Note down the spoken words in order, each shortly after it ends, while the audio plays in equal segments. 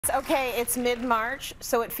Okay, it's mid-March,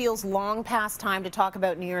 so it feels long past time to talk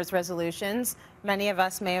about New Year's resolutions. Many of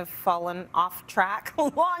us may have fallen off track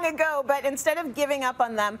long ago, but instead of giving up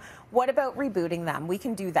on them, what about rebooting them? We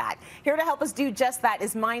can do that. Here to help us do just that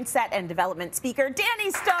is mindset and development speaker Danny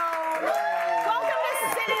Stone. Welcome to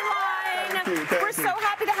Cityline. We're so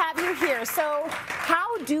happy to have you here. So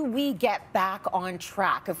how do we get back on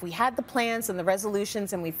track? If we had the plans and the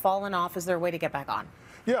resolutions and we've fallen off, is there a way to get back on?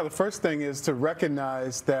 Yeah, the first thing is to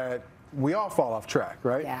recognize that we all fall off track,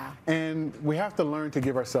 right? Yeah. And we have to learn to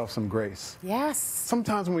give ourselves some grace. Yes.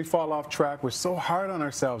 Sometimes when we fall off track, we're so hard on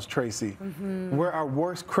ourselves, Tracy. We're our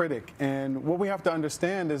worst critic. And what we have to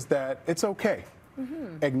understand is that it's okay.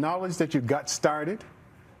 Acknowledge that you got started.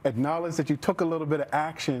 Acknowledge that you took a little bit of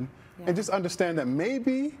action. And just understand that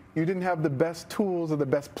maybe you didn't have the best tools or the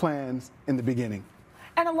best plans in the beginning.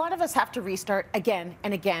 And a lot of us have to restart again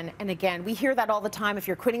and again and again. We hear that all the time. If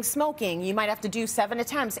you're quitting smoking, you might have to do 7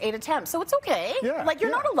 attempts, 8 attempts. So it's okay. Yeah, like,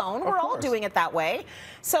 you're not alone. We're all course. doing it that way.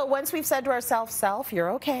 So once we've said to ourselves, self,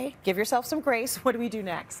 you're okay, give yourself some grace, what do we do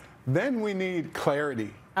next? Then we need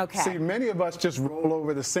clarity. Okay. See, many of us just roll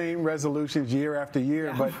over the same resolutions year after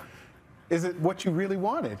year, but is it what you really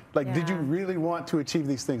wanted? Like, did you really want to achieve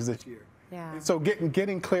these things this year? Yeah. And so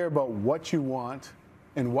getting clear about what you want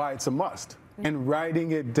and why it's a must. And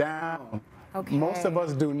writing it down. Okay. Most of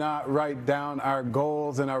us do not write down our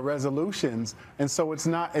goals and our resolutions, and so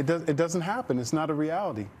it doesn't happen. It's not a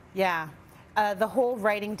reality. Yeah. The whole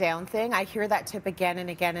writing down thing, I hear that tip again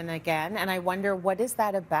and again and again, and I wonder, what is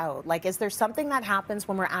that about? Like, is there something that happens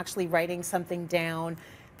when we're actually writing something down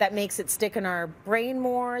that makes it stick in our brain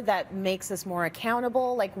more, that makes us more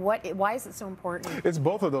accountable? Like, why is it so important? It's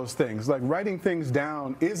both of those things. Like, writing things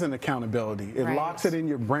down is an accountability. It locks it in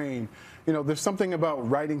your brain. You know, there's something about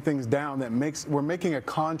writing things down that we're making a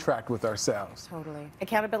contract with ourselves. Totally.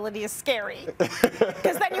 Accountability is scary.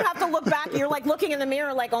 Because then you have to look back, you're like looking in the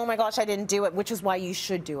mirror like, oh my gosh, I didn't do it, which is why you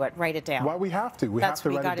should do it. Write it down. Why we have to. We That's have to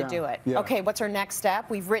we write got it to down. do it. Yeah. Okay, what's our next step?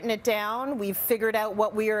 We've written it down. We've figured out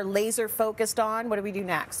what we are laser focused on. What do we do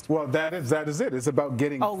next? Well, that is it. It's about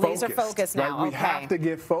getting focused. Laser focused now. Right? We have to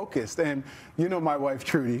get focused. And you know my wife,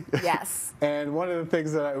 Trudy. Yes. And one of the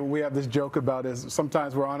things that we have this joke about is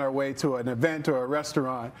sometimes we're on our way to an event or a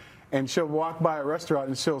restaurant, and she'll walk by a restaurant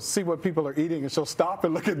and she'll see what people are eating, and she'll stop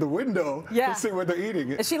and look at the window to see what they're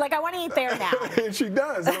eating. Is she like, I want to eat there now? And she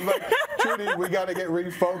does. And I'm like, Trudy, we got to get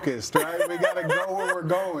refocused, right? We got to go where we're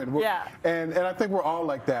going. And I think we're all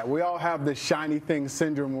like that. We all have this shiny thing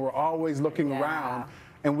syndrome. We're always looking around,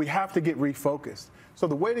 and we have to get refocused. So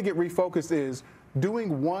the way to get refocused is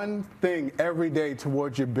doing one thing every day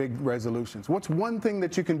towards your big resolutions. What's one thing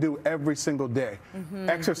that you can do every single day?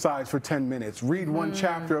 Exercise for 10 minutes, read one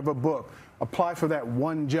chapter of a book, apply for that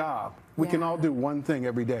one job. We can all do one thing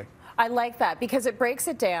every day. I like that because it breaks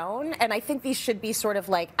it down, and I think these should be sort of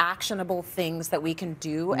like actionable things that we can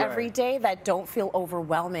do every day that don't feel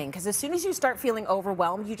overwhelming. Because as soon as you start feeling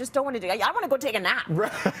overwhelmed, you just don't want to do it. I want to go take a nap.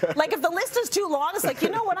 Like, if the list is too long, it's like, you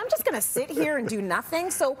know what, I'm just going to sit here and do nothing.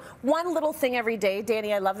 So one little thing every day.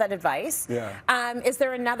 Danny, I love that advice. Is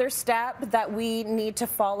there another step that we need to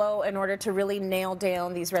follow in order to really nail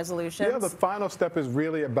down these resolutions? Yeah, the final step is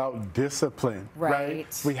really about discipline,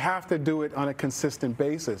 right? We have to do it on a consistent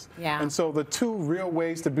basis. And so the two real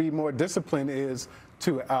ways to be more disciplined is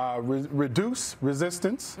to reduce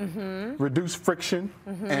resistance, reduce friction,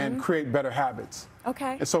 and create better habits.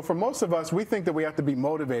 Okay. And so for most of us, we think that we have to be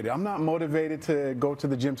motivated. I'm not motivated to go to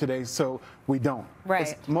the gym today, so we don't.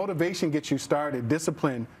 Motivation gets you started.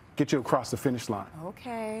 Discipline gets you across the finish line.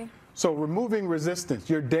 Okay. So removing resistance.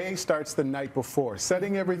 Your day starts the night before.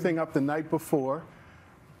 Setting everything up the night before.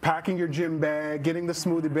 Packing your gym bag, getting the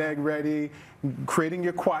smoothie bag ready, creating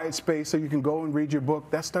your quiet space so you can go and read your book.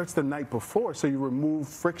 That starts the night before, so you remove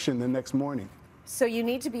friction the next morning. So you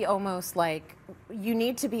need to be almost like,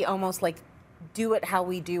 do it how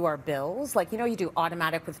we do our bills. Like, you know, you do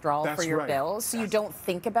automatic withdrawal for your bills, so you don't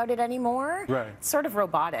think about it anymore. It's sort of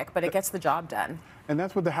robotic, but it gets the job done. And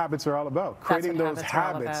that's what the habits are all about, creating those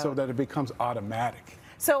habits so that it becomes automatic.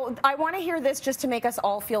 So I want to hear this just to make us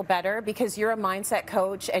all feel better, because you're a mindset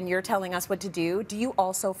coach and you're telling us what to do. Do you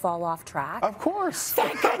also fall off track? Of course.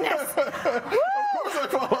 Thank goodness. Of course I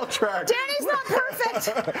fall off track. Danny's not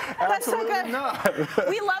perfect. That's so good. Not.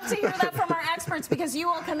 We love to hear that from our experts, because you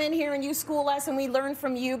all come in here and you school us and we learn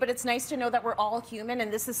from you, but it's nice to know that we're all human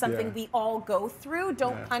and this is something we all go through.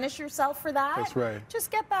 Don't punish yourself for that. That's right.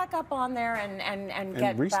 Just get back up on there and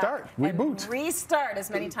get restart. Back Reboot. And restart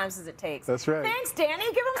as many times as it takes. That's right. Thanks, Danny.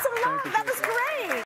 Give him some love. That was great.